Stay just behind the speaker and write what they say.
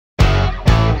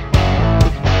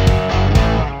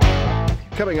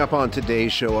Coming up on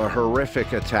today's show, a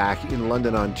horrific attack in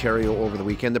London, Ontario over the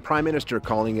weekend. The Prime Minister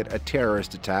calling it a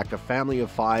terrorist attack. A family of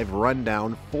 5 run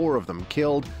down, 4 of them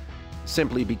killed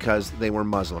simply because they were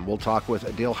Muslim. We'll talk with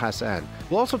Adil Hassan.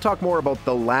 We'll also talk more about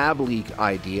the lab leak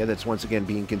idea that's once again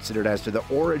being considered as to the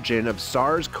origin of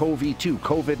SARS-CoV-2,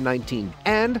 COVID-19.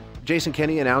 And Jason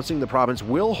Kenney announcing the province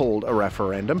will hold a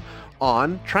referendum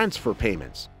on transfer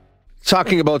payments.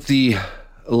 Talking about the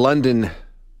London...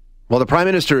 Well, the Prime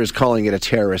Minister is calling it a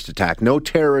terrorist attack. No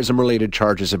terrorism-related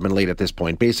charges have been laid at this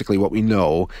point. Basically, what we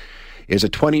know is a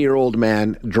 20-year-old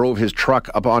man drove his truck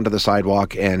up onto the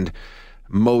sidewalk and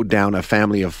mowed down a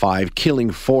family of 5,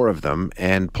 killing 4 of them,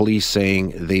 and police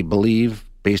saying they believe,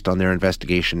 based on their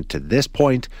investigation to this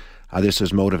point, this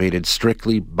was motivated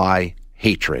strictly by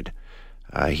hatred.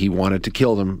 He wanted to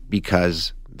kill them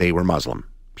because they were Muslim.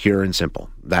 Pure and simple.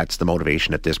 That's the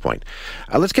motivation at this point.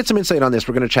 Let's get some insight on this.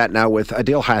 We're going to chat now with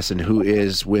Adil Hassan, who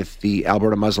is with the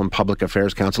Alberta Muslim Public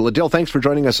Affairs Council. Adil, thanks for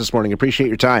joining us this morning. Appreciate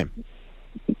your time.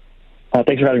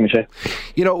 Thanks for having me, Shay.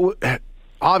 You know,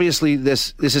 obviously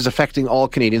this is affecting all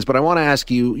Canadians, but I want to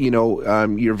ask you,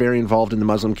 you're very involved in the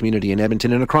Muslim community in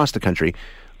Edmonton and across the country.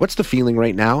 What's the feeling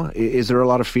right now? Is there a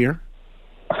lot of fear?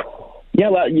 Yeah,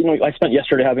 well, I spent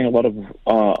yesterday having a lot of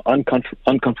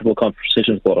uncomfortable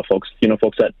conversations with a lot of folks.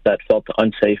 Folks that felt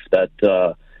unsafe. That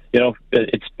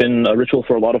it's been a ritual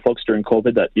for a lot of folks during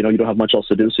COVID that you don't have much else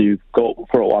to do, so you go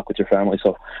for a walk with your family.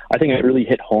 So I think it really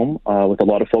hit home with a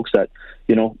lot of folks that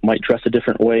might dress a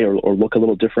different way or look a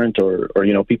little different, or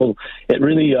people. It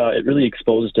really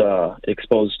exposed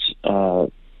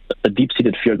a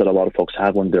deep-seated fear that a lot of folks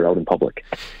have when they're out in public.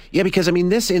 Yeah, because,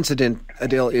 this incident,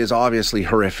 Adil, is obviously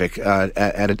horrific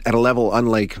at a level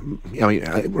unlike,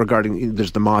 regarding,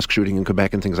 there's the mosque shooting in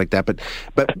Quebec and things like that, but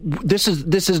this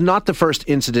is not the first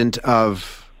incident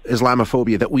of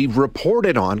Islamophobia that we've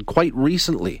reported on quite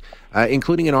recently,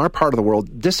 including in our part of the world.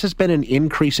 This has been an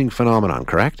increasing phenomenon,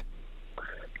 correct?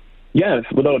 Yeah,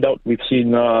 without a doubt, we've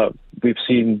seen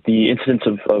the incidents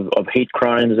of hate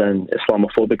crimes and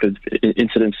Islamophobic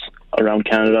incidents around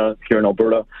Canada, here in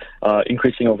Alberta,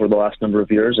 increasing over the last number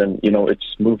of years, and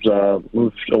it's moved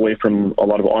away from a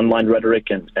lot of online rhetoric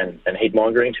and hate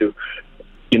mongering to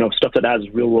stuff that has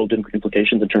real world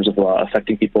implications in terms of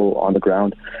affecting people on the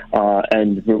ground,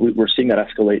 and we're seeing that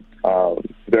escalate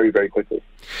very, very quickly.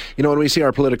 When we see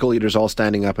our political leaders all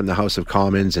standing up in the House of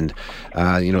Commons and,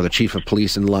 the Chief of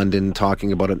Police in London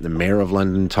talking about it, and the Mayor of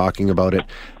London talking about it,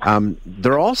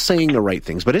 they're all saying the right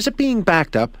things. But is it being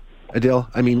backed up,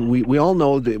 Adil? We all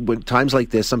know that when times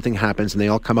like this, something happens and they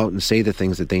all come out and say the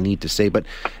things that they need to say. But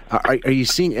are you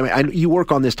seeing, you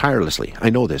work on this tirelessly.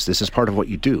 I know this. This is part of what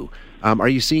you do. Are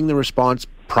you seeing the response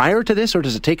prior to this, or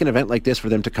does it take an event like this for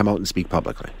them to come out and speak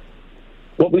publicly?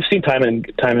 What we've seen time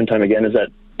and time again is that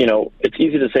it's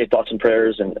easy to say thoughts and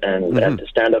prayers and to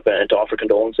stand up and to offer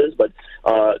condolences, but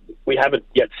we haven't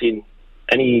yet seen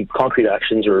any concrete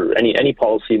actions or any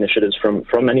policy initiatives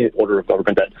from any order of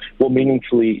government that will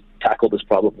meaningfully tackle this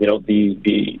problem.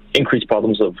 The increased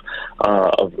problems of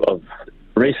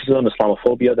racism,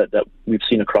 Islamophobia that we've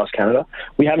seen across Canada.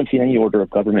 We haven't seen any order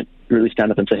of government really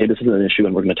stand up and say, hey, this is an issue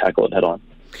and we're going to tackle it head on.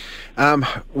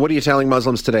 What are you telling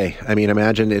Muslims today?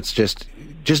 Imagine it's just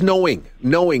knowing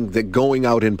that going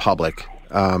out in public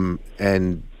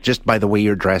and just by the way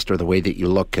you're dressed or the way that you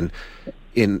look can,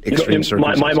 in extreme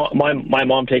circumstances. My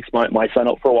mom takes my son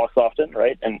out for walks often,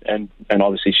 right? And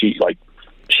obviously she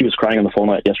was crying on the phone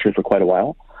yesterday for quite a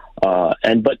while. But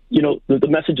the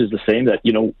message is the same, that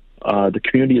the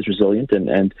community is resilient,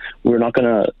 and we're not going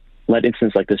to let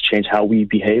incidents like this change how we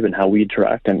behave and how we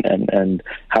interact and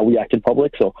how we act in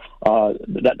public. So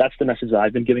that's the message that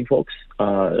I've been giving folks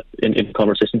in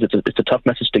conversations. It's a tough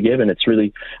message to give, and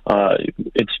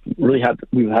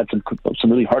we've had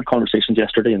some really hard conversations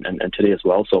yesterday and today as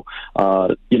well. So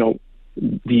the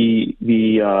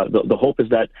hope is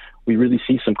that we really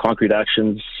see some concrete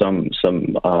actions, some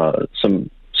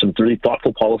really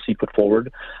thoughtful policy put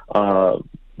forward by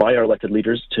our elected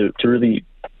leaders to really.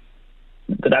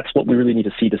 That's what we really need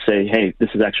to see to say, hey, this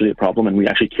is actually a problem, and we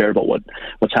actually care about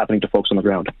what's happening to folks on the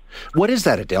ground. What is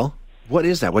that, Adil? What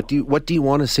is that? What do you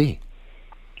want to see?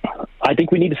 I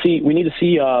think we need to see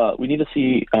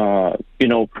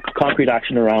concrete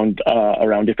action around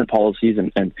different policies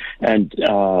and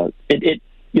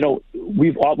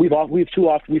we've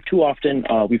too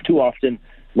often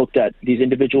looked at these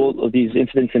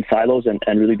incidents in silos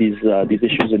and really these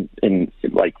issues in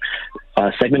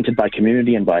segmented by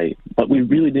community but we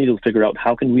really need to figure out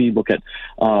how can we look at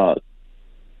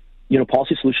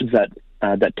policy solutions that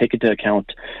take into account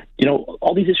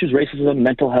all these issues: racism,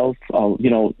 mental health,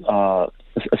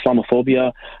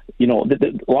 Islamophobia,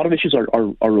 a lot of issues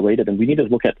are related, and we need to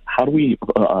look at how do we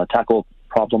tackle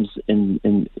problems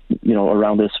in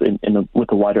around this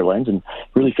with a wider lens, and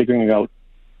really figuring out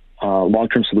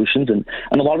long-term solutions. And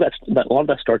a lot of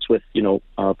that starts with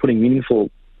putting meaningful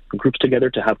groups together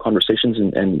to have conversations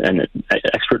and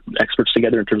experts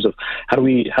together in terms of how do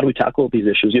we tackle these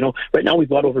issues. Right now we've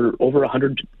got over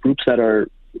 100 groups that are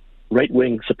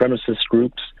right-wing supremacist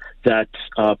groups that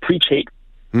preach hate.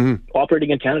 Mm-hmm. Operating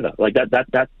in Canada, like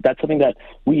that's something that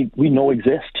we know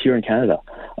exists here in Canada.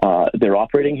 They're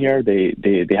operating here.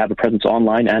 They have a presence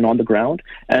online and on the ground,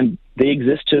 and they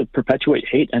exist to perpetuate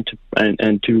hate and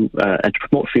to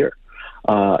promote fear.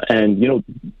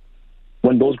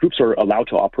 When those groups are allowed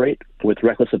to operate with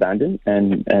reckless abandon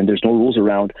and there's no rules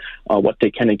around what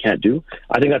they can and can't do,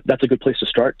 I think that's a good place to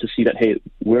start to see that, hey,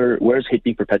 where's hate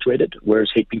being perpetuated? Where's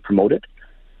hate being promoted?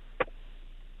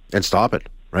 And stop it,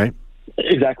 right?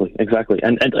 Exactly,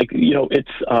 and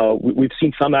it's we've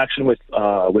seen some action with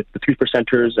the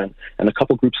 3%ers and a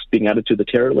couple groups being added to the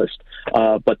terror list,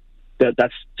 but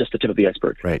that's just the tip of the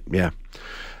iceberg. Right. Yeah.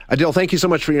 Adil, thank you so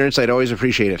much for your insight. Always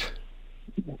appreciate it.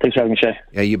 Thanks for having me, Shay.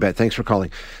 Yeah, you bet. Thanks for calling.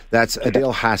 That's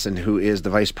Adil Hassan, who is the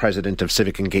Vice President of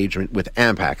Civic Engagement with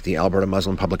AMPAC, the Alberta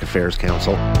Muslim Public Affairs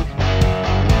Council.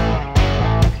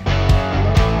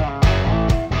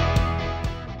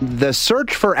 The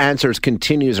search for answers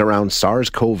continues around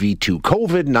SARS-CoV-2,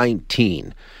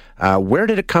 COVID-19. Where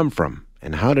did it come from,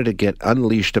 and how did it get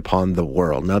unleashed upon the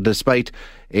world? Now, despite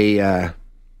they're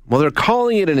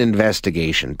calling it an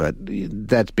investigation, but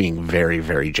that's being very,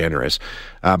 very generous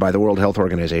by the World Health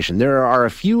Organization. There are a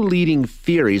few leading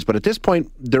theories, but at this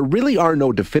point, there really are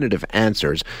no definitive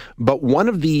answers. But one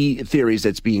of the theories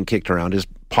that's being kicked around is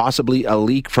possibly a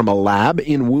leak from a lab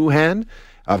in Wuhan.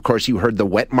 Of course, you heard the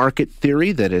wet market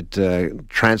theory, that it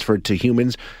transferred to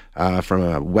humans from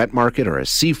a wet market or a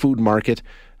seafood market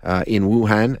in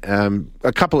Wuhan.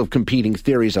 A couple of competing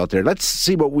theories out there. Let's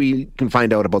see what we can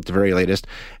find out about the very latest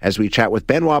as we chat with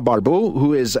Benoit Barbeau,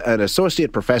 who is an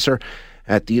associate professor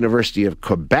at the University of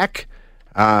Quebec.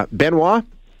 Benoit,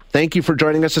 thank you for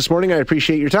joining us this morning. I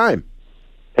appreciate your time.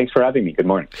 Thanks for having me. Good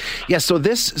morning. Yes, so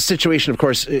this situation, of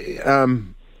course...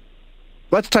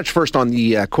 let's touch first on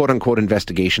the quote-unquote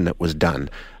investigation that was done.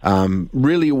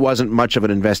 Really wasn't much of an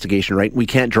investigation, right? We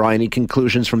can't draw any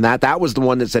conclusions from that. That was the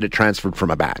one that said it transferred from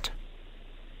a bat.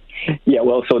 Yeah,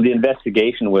 well, so the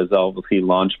investigation was obviously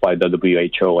launched by the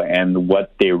WHO, and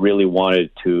what they really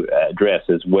wanted to address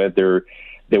is whether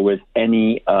there was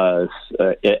any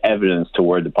evidence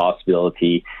toward the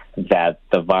possibility that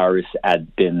the virus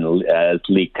had been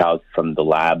leaked out from the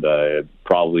lab,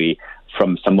 probably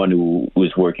from someone who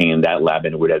was working in that lab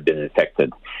and would have been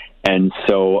infected. And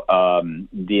so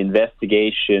the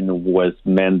investigation was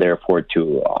meant, therefore,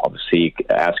 to obviously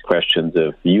ask questions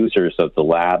of users of the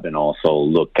lab and also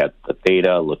look at the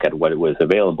data, look at what was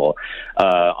available.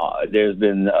 There's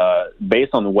been,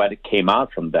 based on what came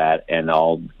out from that and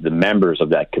all the members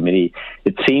of that committee,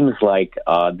 it seems like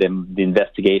the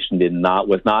investigation the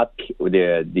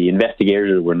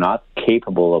investigators were not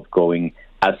capable of going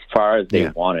as far as they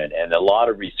wanted. And a lot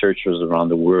of researchers around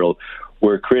the world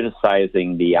were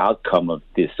criticizing the outcome of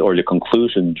this, or the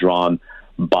conclusion drawn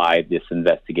by this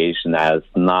investigation, as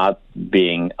not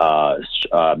being,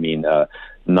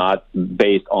 not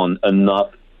based on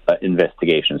enough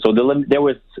investigation. So there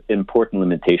was important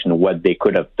limitation of what they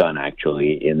could have done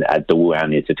actually at the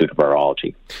Wuhan Institute of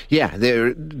Virology. Yeah,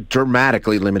 they're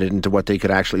dramatically limited into what they could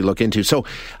actually look into. So,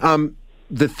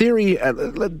 the theory,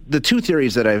 the two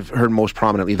theories that I've heard most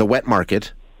prominently, the wet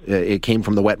market, it came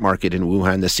from the wet market in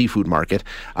Wuhan, the seafood market.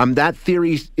 That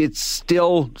theory, it's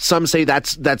still, some say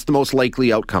that's the most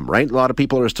likely outcome, right? A lot of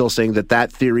people are still saying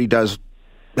that theory does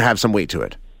have some weight to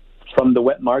it. From the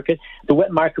wet market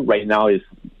right now is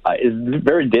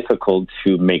very difficult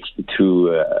to make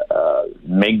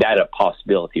that a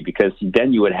possibility, because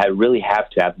then you would really have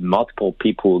to have multiple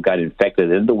people who got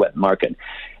infected in the wet market,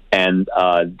 and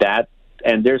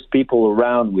there's people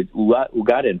around who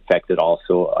got infected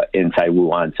also inside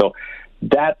Wuhan. So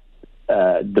that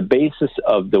the basis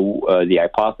of the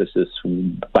hypothesis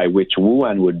by which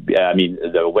Wuhan would be,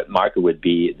 the wet market would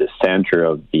be the center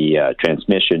of the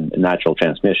natural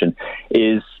transmission,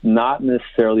 is not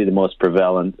necessarily the most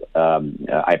prevalent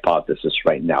hypothesis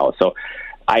right now. So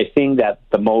I think that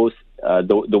the most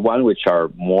the one which are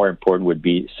more important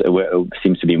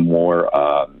seems to be more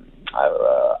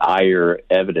higher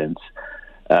evidence.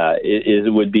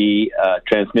 It would be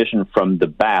transmission from the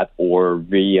bat or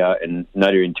via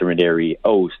another intermediary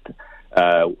host,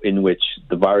 in which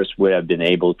the virus would have been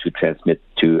able to transmit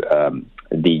to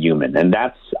the human. And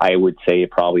that's, I would say,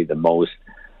 probably the most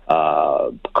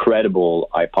credible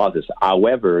hypothesis.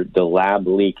 However, the lab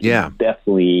leak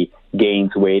definitely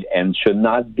gains weight and should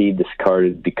not be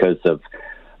discarded because of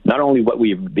not only what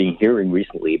we've been hearing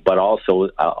recently, but also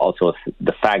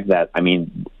the fact that,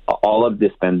 all of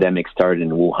this pandemic started in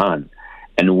Wuhan.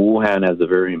 And Wuhan has a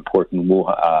very important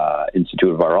Institute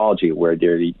of Virology where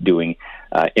they're doing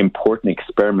important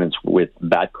experiments with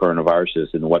bat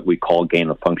coronaviruses and what we call gain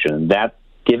of function. And that,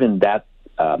 given that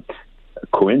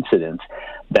coincidence,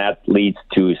 that leads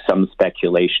to some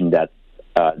speculation that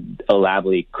a lab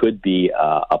leak could be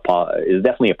is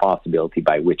definitely a possibility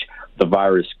by which the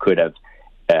virus could have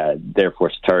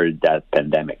therefore started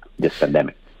this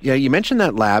pandemic. Yeah, you mentioned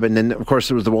that lab, and then, of course,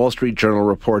 there was the Wall Street Journal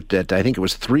report that I think it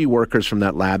was 3 workers from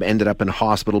that lab ended up in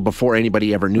hospital before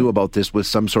anybody ever knew about this with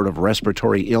some sort of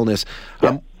respiratory illness.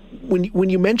 Yeah. When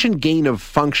you mentioned gain of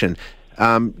function,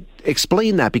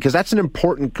 explain that, because that's an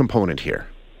important component here.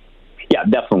 Yeah,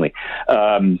 definitely.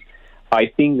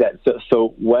 I think that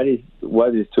so what is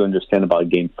to understand about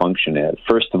gain function is,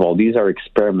 first of all, these are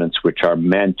experiments which are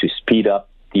meant to speed up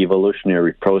the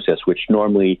evolutionary process, which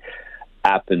normally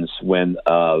happens when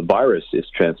a virus is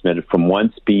transmitted from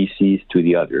one species to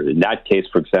the other. In that case,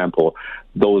 for example,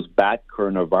 those bat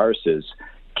coronaviruses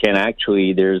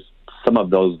there's some of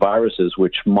those viruses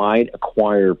which might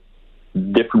acquire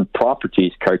different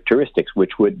properties, characteristics,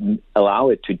 which would allow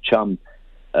it to jump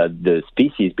the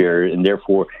species barrier and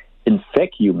therefore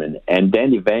infect human, and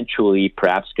then eventually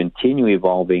perhaps continue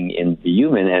evolving in the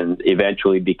human and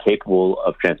eventually be capable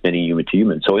of transmitting human to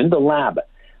human. So in the lab,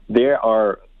 there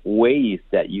are ways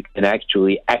that you can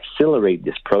actually accelerate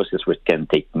this process, which can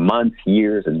take months,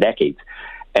 years, and decades.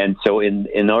 And so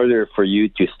in order for you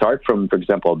to start from, for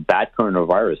example, bat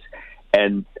coronavirus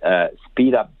and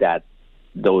speed up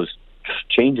those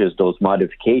changes, those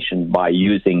modifications by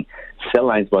using cell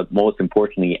lines, but most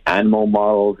importantly, animal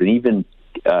models, and even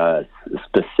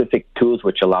specific tools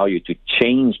which allow you to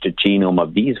change the genome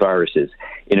of these viruses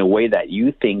in a way that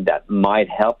you think that might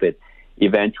help it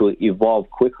eventually evolve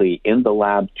quickly in the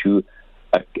lab to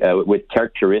with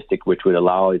characteristics which would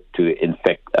allow it to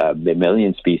infect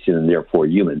mammalian species and therefore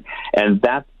human. And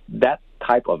that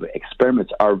type of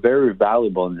experiments are very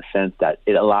valuable in the sense that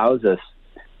it allows us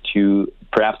to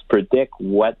perhaps predict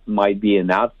what might be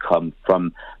an outcome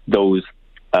from those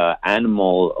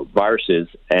animal viruses,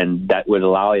 and that would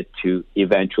allow it to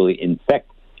eventually infect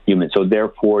humans. So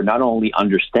therefore, not only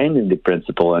understanding the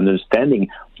principle, understanding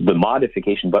the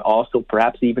modification, but also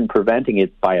perhaps even preventing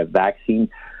it by a vaccine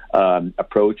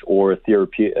approach or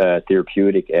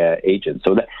therapeutic agent.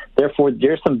 So therefore,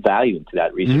 there's some value into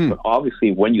that research. Mm-hmm. But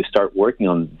obviously, when you start working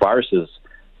on viruses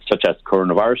such as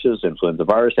coronaviruses, influenza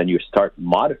virus, and you start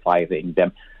modifying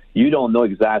them, you don't know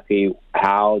exactly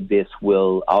how the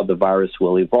virus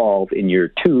will evolve in your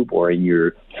tube or in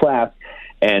your flask,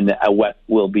 and what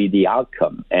will be the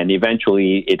outcome. And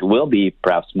eventually, it will be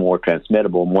perhaps more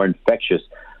transmittable, more infectious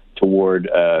toward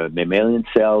mammalian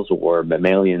cells or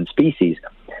mammalian species,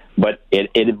 but it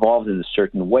evolves in a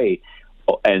certain way.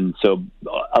 And so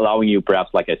allowing you perhaps,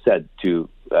 like I said, to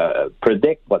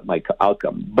predict what might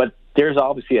outcome. But there's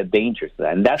obviously a danger to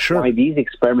that. And that's why these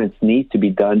experiments need to be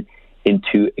done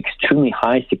into extremely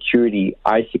high security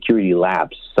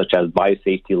labs, such as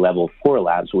biosafety level 4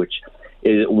 labs, which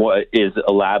is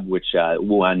a lab which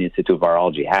Wuhan Institute of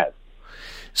Virology has.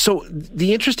 So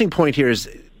the interesting point here is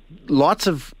lots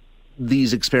of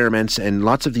these experiments and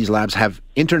lots of these labs have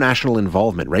international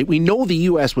involvement, right? We know the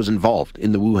U.S. was involved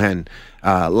in the Wuhan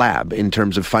lab in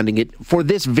terms of funding it for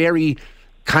this very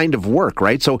kind of work,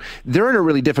 right? So they're in a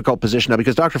really difficult position now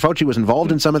because Dr. Fauci was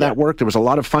involved in some of that work. There was a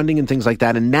lot of funding and things like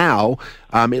that. And now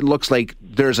it looks like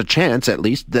there's a chance, at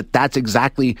least, that that's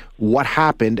exactly what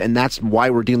happened. And that's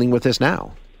why we're dealing with this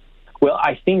now. Well,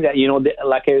 I think that,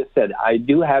 like I said, I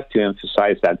do have to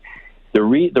emphasize that the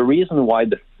reason why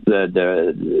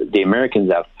the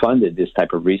Americans have funded this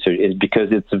type of research is because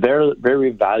it's very,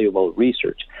 very valuable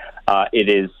research.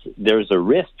 There's a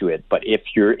risk to it, but if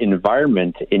your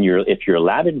environment if your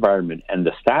lab environment and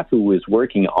the staff who is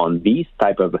working on these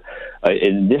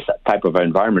in this type of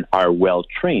environment are well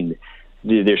trained,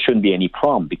 there shouldn't be any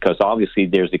problem, because obviously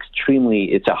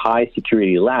it's a high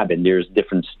security lab, and there's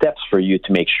different steps for you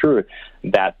to make sure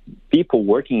that people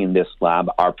working in this lab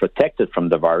are protected from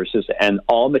the viruses, and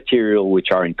all material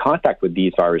which are in contact with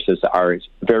these viruses are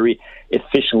very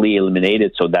efficiently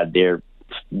eliminated so that there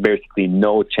basically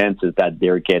no chances that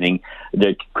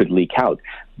they could leak out.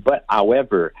 But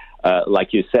however,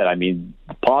 like you said,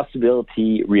 the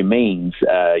possibility remains.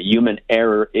 Human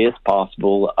error is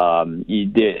possible.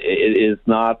 It is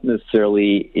not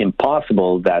necessarily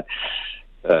impossible that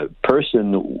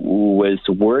person who was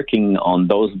working on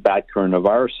those bad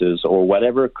coronaviruses or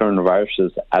whatever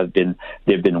coronaviruses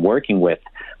they've been working with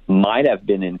might have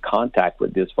been in contact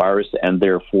with this virus, and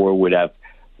therefore would have,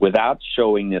 without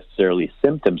showing necessarily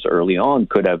symptoms early on,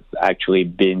 could have actually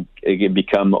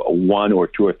become one or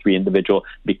two or three individuals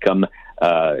become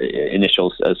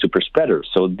initial super spreaders.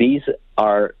 So these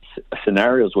are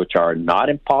scenarios which are not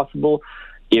impossible.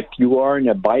 If you are in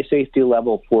a biosafety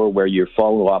level 4 where you're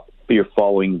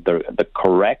following the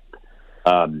correct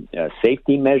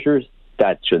safety measures,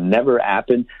 that should never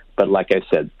happen. But like I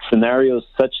said,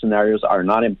 such scenarios are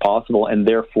not impossible, and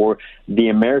therefore the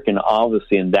American,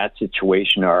 obviously, in that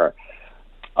situation are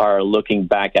looking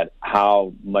back at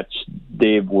how much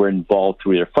they were involved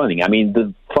through their funding. I mean,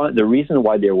 the reason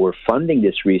why they were funding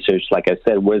this research, like I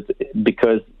said, was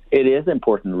because it is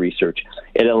important research.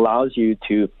 It allows you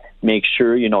to make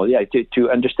sure,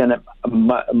 to understand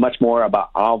much more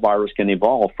about how virus can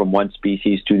evolve from one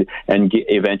species and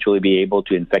eventually be able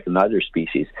to infect another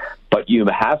species. But you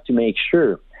have to make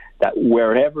sure that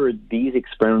wherever these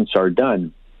experiments are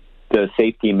done, the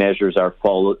safety measures are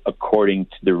followed according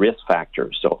to the risk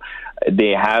factors. So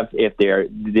they have,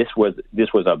 this was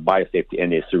a biosafety,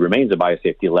 and this remains a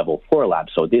biosafety level 4 lab.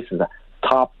 So this is a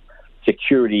top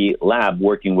security lab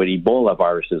working with Ebola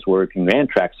viruses, working with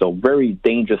anthrax, so very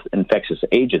dangerous infectious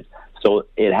agents. So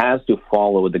it has to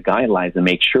follow the guidelines and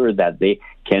make sure that they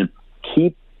can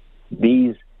keep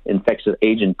these infectious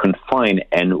agents confined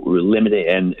and limited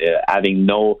and having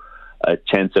no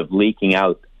chance of leaking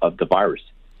out of the virus.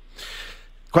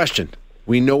 Question.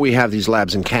 We know we have these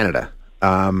labs in Canada.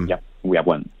 Yeah, we have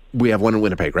one. We have one in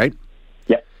Winnipeg, right?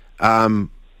 Yeah.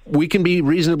 We can be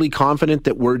reasonably confident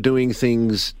that we're doing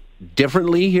things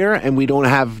differently here and we don't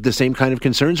have the same kind of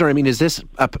concerns? Or, I mean, is this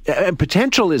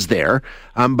potential is there,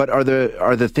 but are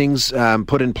the things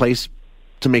put in place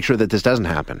to make sure that this doesn't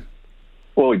happen?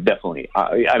 Well, definitely.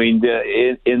 I mean,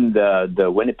 in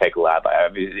the Winnipeg lab,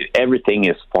 everything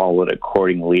is followed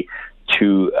accordingly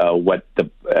to what the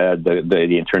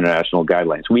international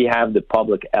guidelines. We have the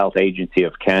Public Health Agency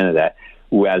of Canada,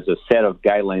 who has a set of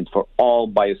guidelines for all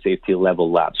biosafety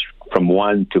level labs from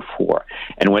 1 to 4.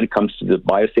 And when it comes to the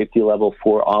biosafety level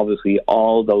 4, obviously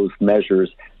all those measures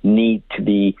need to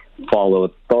be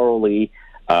followed thoroughly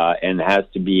and has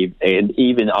to be, and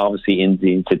even obviously in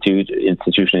the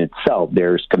institution itself,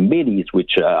 there's committees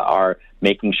which are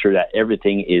making sure that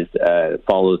everything is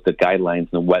follows the guidelines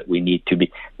and what we need to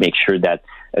make sure that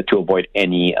to avoid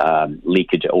any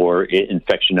leakage or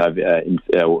infection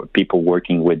of people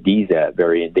working with these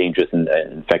very dangerous and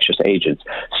infectious agents.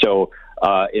 So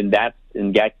in that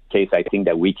case, I think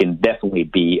that we can definitely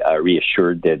be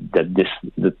reassured that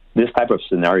this type of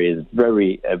scenario is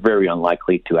very very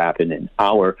unlikely to happen in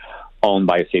our own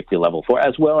biosafety level 4,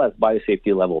 as well as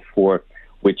biosafety level 4,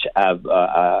 which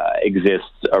exists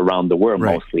around the world,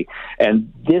 right, mostly.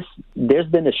 And there's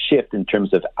been a shift in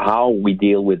terms of how we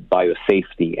deal with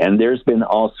biosafety, and there's been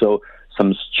also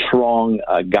some strong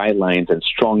guidelines and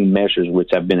strong measures which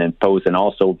have been imposed, and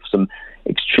also some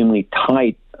extremely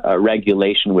tight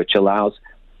regulation which allows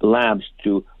labs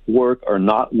to work or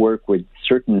not work with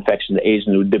certain infection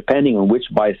agents depending on which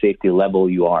biosafety level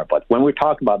you are. But when we're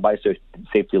talking about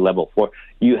biosafety level 4,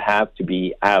 you have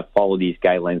to follow these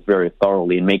guidelines very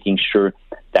thoroughly and making sure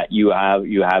that you're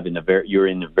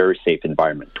in a very safe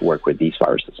environment to work with these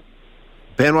viruses.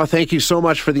 Benoit, thank you so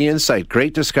much for the insight.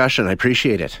 Great discussion. I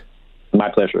appreciate it. My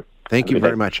pleasure. Thank you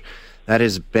very much. That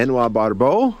is Benoit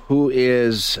Barbeau, who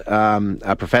is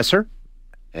a professor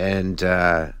and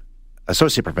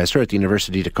associate professor at the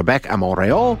Université de Québec à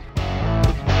Montréal.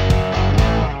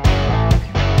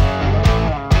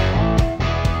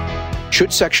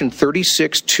 Should Section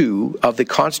 36(2) of the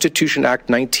Constitution Act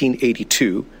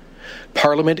 1982,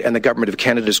 Parliament and the Government of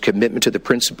Canada's commitment to the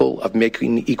principle of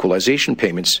making equalization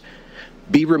payments,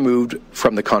 be removed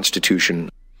from the Constitution?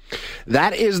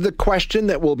 That is the question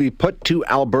that will be put to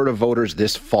Alberta voters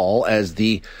this fall as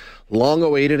the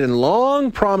long-awaited and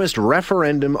long-promised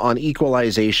referendum on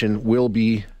equalization will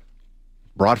be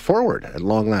brought forward at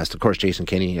long last. Of course, Jason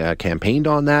Kenney campaigned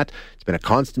on that. It's been a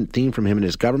constant theme from him and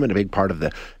his government, a big part of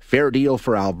the Fair Deal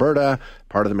for Alberta,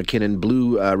 part of the McKinnon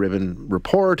Blue Ribbon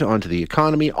Report onto the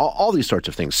economy, all these sorts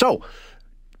of things. So,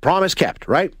 promise kept,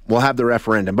 right? We'll have the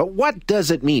referendum. But what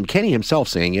does it mean? Kenney himself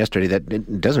saying yesterday that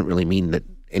it doesn't really mean that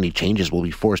any changes will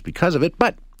be forced because of it,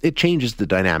 but it changes the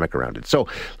dynamic around it. So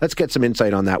let's get some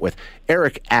insight on that with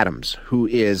Eric Adams, who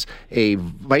is a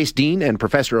Vice Dean and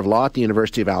Professor of Law at the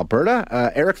University of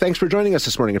Alberta. Eric, thanks for joining us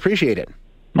this morning. Appreciate it.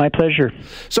 My pleasure.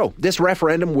 So this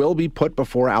referendum will be put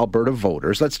before Alberta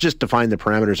voters. Let's just define the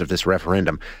parameters of this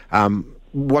referendum.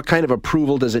 what kind of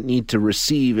approval does it need to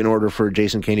receive in order for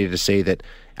Jason Kenney to say that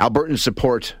Albertans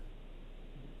support?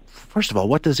 First of all,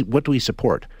 what do we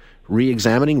support?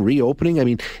 Re-examining, reopening? I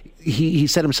mean, he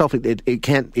said himself it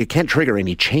can't trigger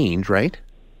any change, right?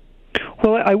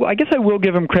 Well, I guess I will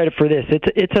give him credit for this.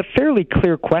 It's a fairly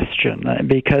clear question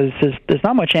because there's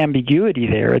not much ambiguity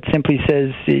there. It simply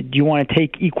says, do you want to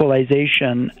take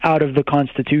equalization out of the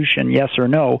Constitution, yes or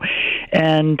no?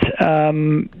 And I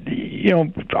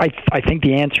think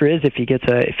the answer is if he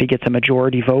gets a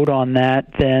majority vote on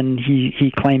that, then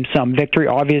he claims some victory.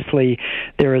 Obviously,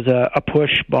 there is a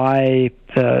push by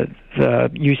the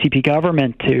UCP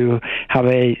government to have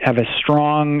a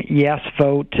strong yes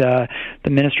vote. The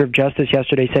Minister of Justice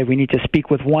yesterday said we need to speak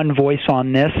with one voice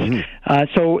on this.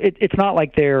 So it's not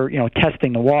like they're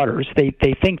testing the waters. They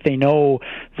think they know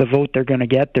the vote they're going to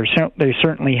get. They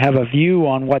certainly have a view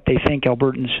on what they think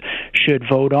Albertans should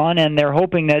vote on, and they're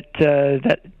hoping that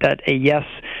a yes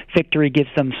victory gives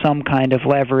them some kind of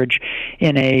leverage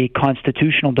in a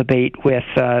constitutional debate with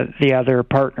the other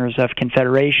partners of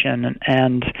Confederation.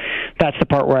 And that's the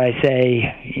part where I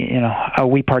say,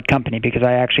 we part company, because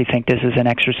I actually think this is an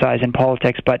exercise in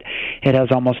politics, but it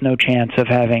has almost no chance of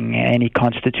having any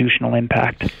constitutional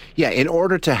impact. Yeah, in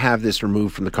order to have this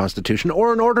removed from the Constitution,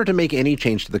 or in order to make any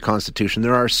change to the Constitution,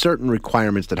 there are certain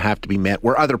requirements that have to be met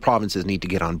where other provinces need to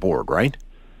get on board, right?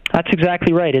 That's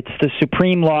exactly right. It's the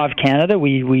supreme law of Canada.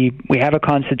 We have a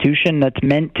constitution that's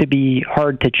meant to be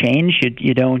hard to change.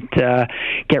 You don't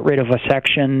get rid of a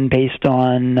section based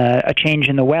on a change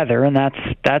in the weather, and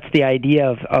that's the idea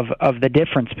of the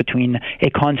difference between a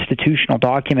constitutional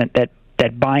document that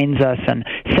binds us and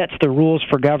sets the rules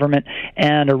for government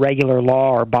and a regular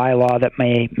law or bylaw that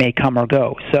may come or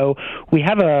go. So we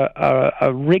have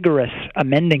a rigorous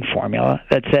amending formula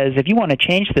that says if you want to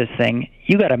change this thing,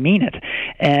 you got to mean it.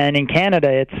 And in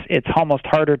Canada, it's almost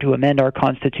harder to amend our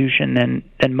constitution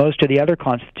than most of the other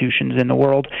constitutions in the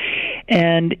world.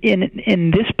 And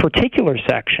in this particular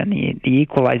section, the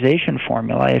equalization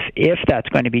formula, if that's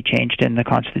going to be changed in the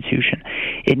Constitution,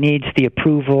 it needs the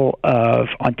approval of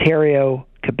Ontario,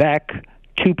 Quebec,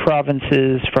 2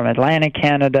 provinces from Atlantic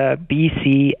Canada,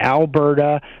 BC,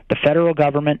 Alberta, the federal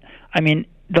government. I mean,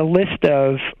 the list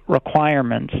of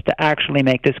requirements to actually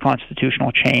make this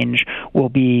constitutional change will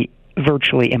be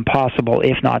virtually impossible,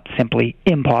 if not simply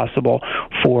impossible,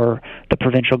 for the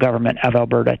provincial government of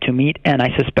Alberta to meet, and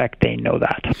I suspect they know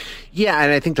that. Yeah,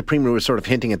 and I think the Premier was sort of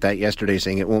hinting at that yesterday,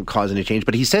 saying it won't cause any change,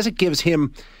 but he says it gives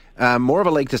him more of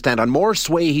a leg to stand on, more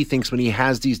sway, he thinks, when he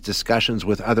has these discussions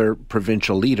with other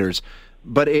provincial leaders.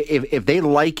 But if they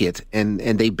like it and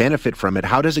they benefit from it,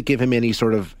 how does it give him any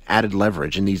sort of added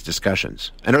leverage in these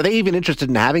discussions? And are they even interested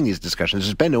in having these discussions?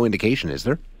 There's been no indication, is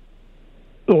there?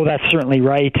 Oh, that's certainly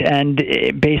right. And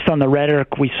based on the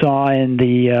rhetoric we saw in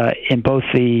both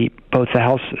the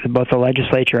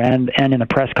legislature and in the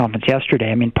press conference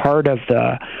yesterday, I mean, part of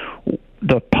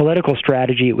the political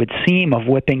strategy, it would seem, of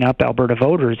whipping up Alberta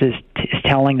voters is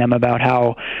telling them about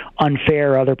how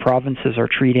unfair other provinces are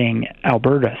treating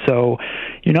Alberta. So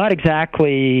you're not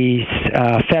exactly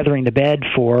feathering the bed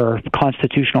for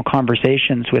constitutional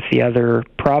conversations with the other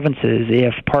provinces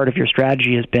if part of your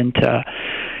strategy has been to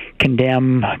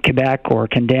condemn Quebec or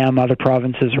condemn other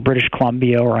provinces or British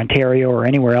Columbia or Ontario or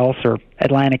anywhere else, or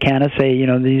Atlantic Canada, say,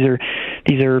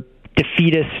 these are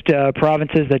defeatist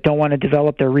provinces that don't want to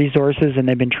develop their resources, and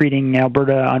they've been treating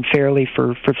Alberta unfairly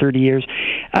for 30 years.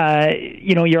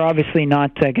 You're obviously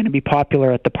not going to be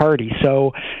popular at the party.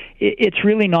 So it's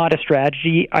really not a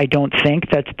strategy, I don't think,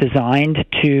 that's designed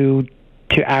to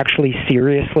actually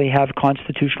seriously have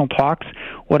constitutional talks.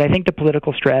 What I think the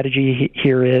political strategy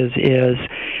here is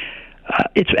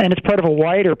it's part of a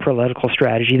wider political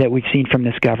strategy that we've seen from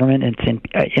this government.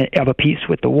 It's of a piece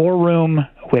with the War Room,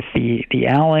 with the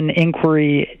Allen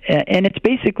inquiry, and it's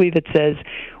basically that says,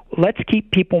 let's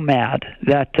keep people mad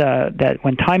that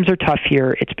when times are tough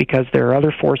here, it's because there are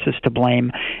other forces to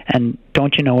blame, and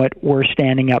don't you know it, we're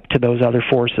standing up to those other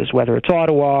forces, whether it's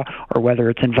Ottawa or whether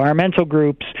it's environmental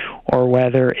groups or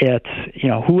whether it's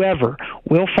whoever.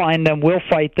 We'll find them, we'll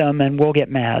fight them, and we'll get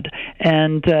mad.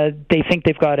 And they think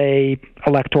they've got a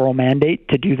electoral mandate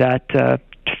to do that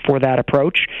for that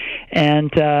approach,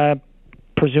 and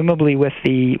presumably with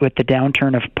the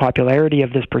downturn of popularity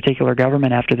of this particular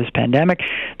government after this pandemic,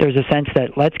 there's a sense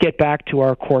that let's get back to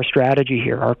our core strategy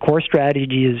here. Our core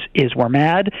strategy is we're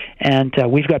mad, and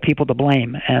we've got people to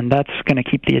blame, and that's going to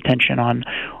keep the attention on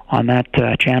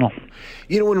that channel.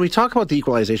 When we talk about the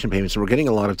equalization payments, we're getting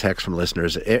a lot of text from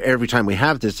listeners every time we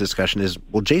have this discussion is,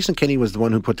 well, Jason Kenney was the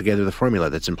one who put together the formula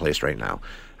that's in place right now.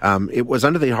 It was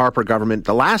under the Harper government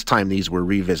the last time these were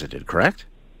revisited, correct?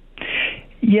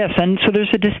 Yes, and so there's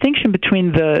a distinction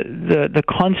between the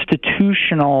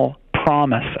constitutional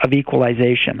promise of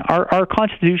equalization. Our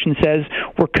Constitution says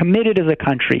we're committed as a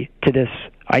country to this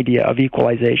idea of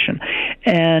equalization.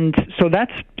 And so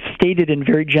that's stated in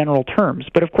very general terms.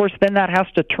 But of course, then that has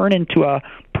to turn into a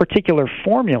particular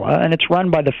formula, and it's run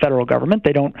by the federal government.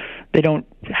 They don't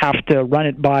have to run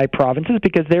it by provinces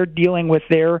because they're dealing with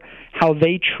how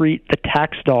they treat the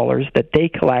tax dollars that they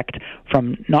collect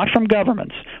from, not from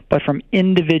governments, but from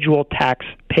individual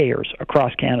taxpayers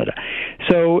across Canada.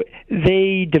 So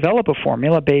they develop a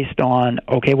formula based on,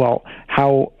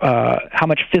 how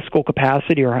much fiscal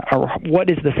capacity or what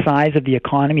is the size of the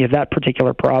economy of that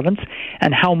particular province,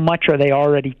 and how much are they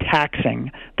already taxing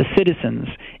the citizens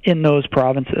in those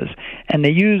provinces. And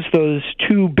they use those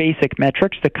two basic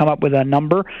metrics to come up with a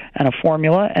number and a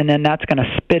formula, and then that's going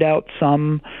to spit out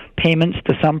some payments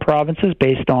to some provinces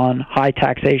based on high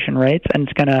taxation rates, and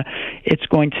it's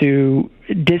going to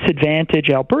disadvantage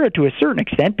Alberta to a certain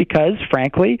extent because,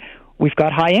 frankly, we've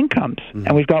got high incomes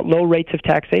and we've got low rates of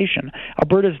taxation.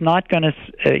 Alberta's not going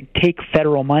to take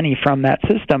federal money from that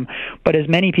system, but as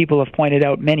many people have pointed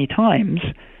out many times,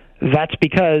 that's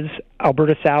because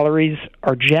Alberta salaries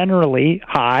are generally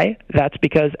high. That's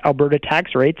because Alberta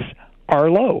tax rates are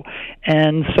low.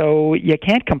 And so you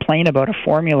can't complain about a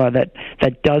formula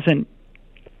that doesn't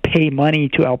pay money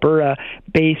to Alberta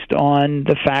based on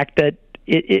the fact that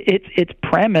it's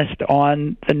premised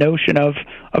on the notion of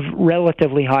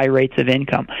relatively high rates of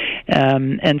income.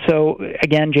 And so,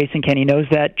 again, Jason Kenney knows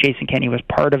that. Jason Kenney was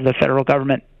part of the federal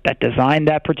government that designed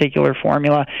that particular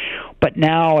formula. But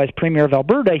now, as Premier of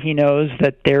Alberta, he knows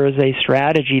that there is a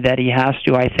strategy that he has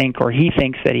to, he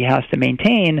thinks that he has to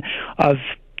maintain of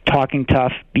talking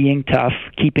tough, being tough,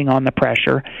 keeping on the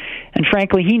pressure. And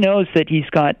frankly, he knows that he's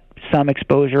got some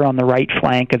exposure on the right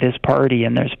flank of his party,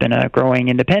 and there's been a growing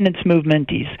independence movement.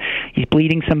 He's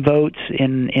bleeding some votes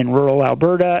in rural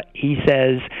Alberta. He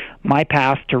says, my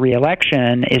path to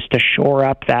re-election is to shore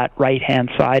up that right-hand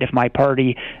side of my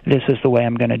party. This is the way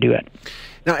I'm going to do it.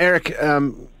 Now, Eric,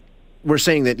 we're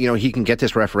saying that, he can get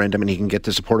this referendum and he can get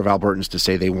the support of Albertans to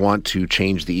say they want to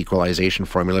change the equalization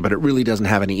formula, but it really doesn't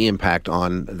have any impact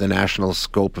on the national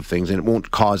scope of things, and it won't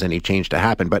cause any change to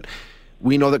happen. But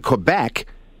we know that Quebec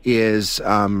is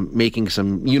making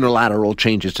some unilateral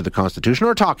changes to the Constitution,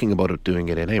 or talking about it, doing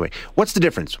it anyway. What's the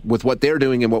difference with what they're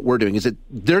doing and what we're doing? Is it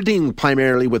they're dealing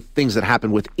primarily with things that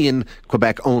happen within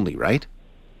Quebec only, right?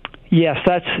 Yes,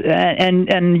 that's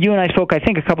and you and I spoke, I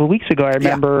think, a couple of weeks ago. I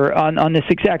remember on this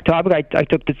exact topic. I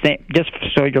took the same. Just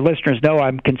so your listeners know,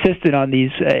 I'm consistent on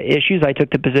these issues. I took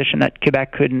the position that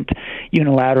Quebec couldn't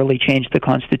unilaterally change the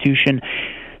Constitution.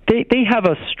 They have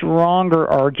a stronger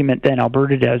argument than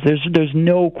Alberta does. There's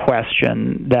no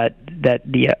question that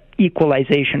the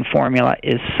equalization formula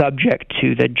is subject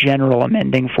to the general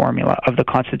amending formula of the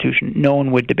Constitution. No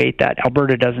one would debate that.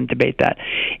 Alberta doesn't debate that.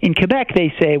 In Quebec,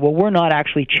 they say, well, we're not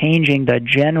actually changing the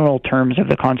general terms of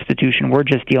the Constitution. We're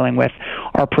just dealing with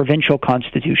our provincial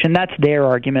Constitution. That's their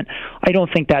argument. I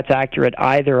don't think that's accurate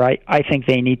either. I think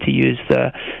they need to use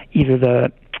either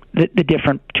the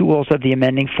different tools of the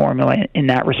amending formula in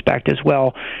that respect as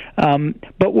well.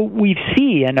 But what we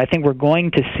see, and I think we're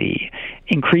going to see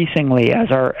increasingly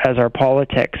as our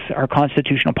politics, our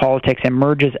constitutional politics,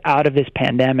 emerges out of this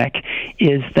pandemic,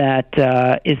 is that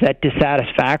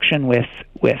dissatisfaction with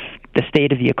the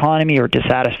state of the economy, or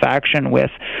dissatisfaction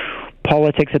with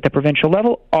politics at the provincial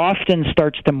level, often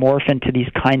starts to morph into these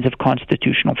kinds of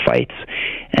constitutional fights.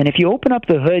 And if you open up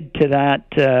the hood to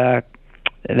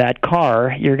that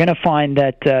car, you're going to find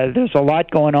that there's a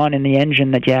lot going on in the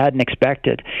engine that you hadn't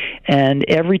expected. And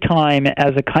every time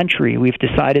as a country we've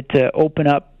decided to open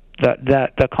up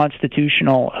the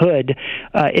constitutional hood,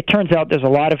 it turns out there's a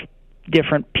lot of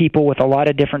different people with a lot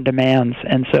of different demands.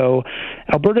 And so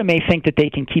Alberta may think that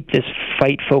they can keep this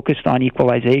fight focused on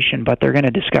equalization, but they're going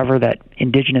to discover that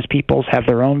Indigenous peoples have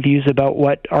their own views about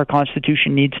what our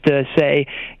Constitution needs to say.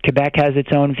 Quebec has its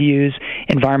own views.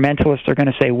 Environmentalists are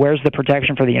going to say, where's the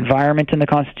protection for the environment in the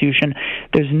Constitution?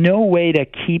 There's no way to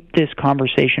keep this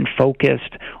conversation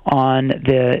focused on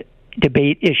the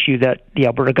debate issue that the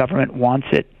Alberta government wants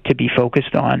it to be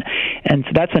focused on. And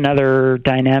so that's another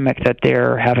dynamic that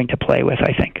they're having to play with,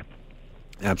 I think.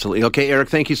 Absolutely. Okay, Eric,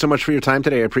 thank you so much for your time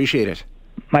today. I appreciate it.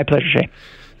 My pleasure, Shay.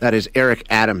 That is Eric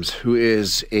Adams, who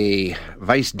is a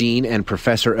Vice Dean and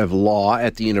Professor of Law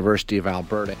at the University of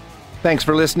Alberta. Thanks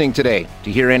for listening today.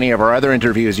 To hear any of our other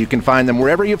interviews, you can find them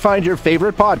wherever you find your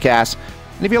favorite podcasts.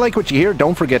 And if you like what you hear,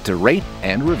 don't forget to rate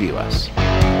and review us.